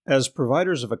As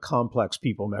providers of a complex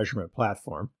people measurement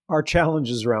platform, our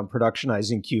challenges around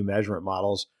productionizing Q measurement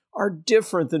models are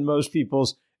different than most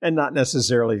people's and not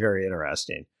necessarily very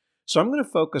interesting. So I'm going to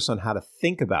focus on how to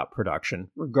think about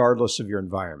production regardless of your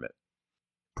environment.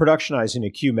 Productionizing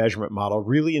a Q measurement model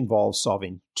really involves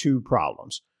solving two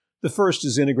problems. The first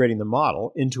is integrating the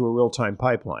model into a real-time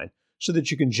pipeline so that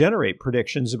you can generate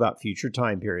predictions about future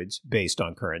time periods based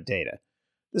on current data.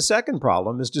 The second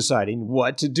problem is deciding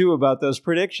what to do about those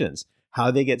predictions,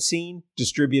 how they get seen,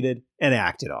 distributed, and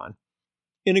acted on.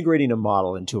 Integrating a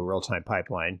model into a real-time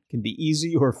pipeline can be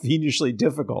easy or fiendishly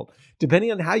difficult,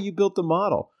 depending on how you built the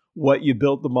model, what you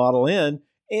built the model in,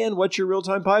 and what your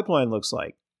real-time pipeline looks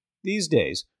like. These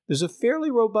days, there's a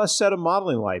fairly robust set of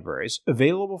modeling libraries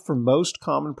available for most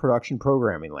common production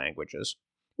programming languages.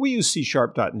 We use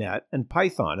C#.NET and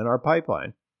Python in our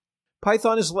pipeline.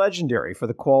 Python is legendary for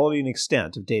the quality and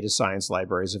extent of data science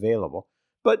libraries available,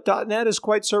 but .NET is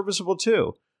quite serviceable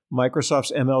too.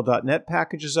 Microsoft's ML.NET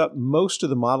packages up most of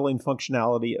the modeling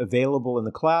functionality available in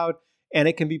the cloud, and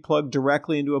it can be plugged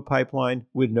directly into a pipeline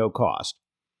with no cost.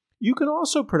 You can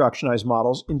also productionize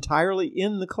models entirely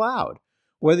in the cloud.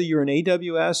 Whether you're in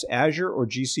AWS, Azure, or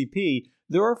GCP,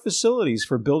 there are facilities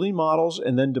for building models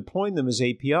and then deploying them as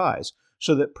APIs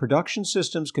so that production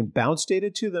systems can bounce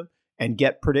data to them and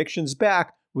get predictions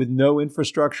back with no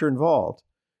infrastructure involved.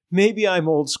 Maybe I'm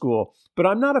old school, but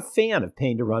I'm not a fan of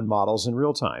paying to run models in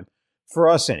real time. For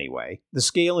us anyway, the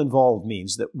scale involved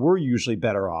means that we're usually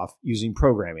better off using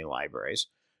programming libraries.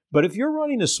 But if you're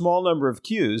running a small number of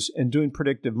queues and doing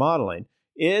predictive modeling,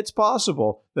 it's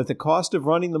possible that the cost of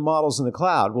running the models in the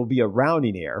cloud will be a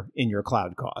rounding error in your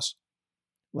cloud costs.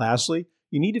 Lastly,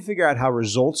 you need to figure out how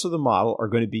results of the model are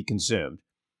going to be consumed.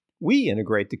 We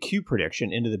integrate the Q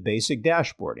prediction into the basic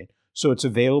dashboarding, so it's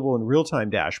available in real-time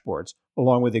dashboards,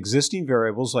 along with existing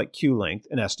variables like queue length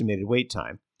and estimated wait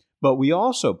time. But we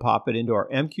also pop it into our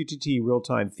MQTT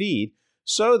real-time feed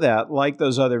so that, like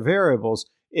those other variables,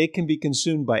 it can be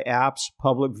consumed by apps,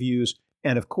 public views,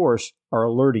 and of course, our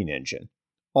alerting engine.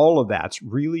 All of that's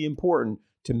really important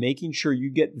to making sure you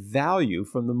get value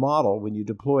from the model when you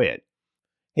deploy it.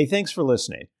 Hey, thanks for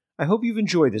listening. I hope you've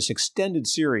enjoyed this extended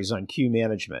series on Q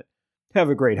management. Have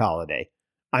a great holiday.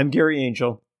 I'm Gary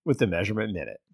Angel with the Measurement Minute.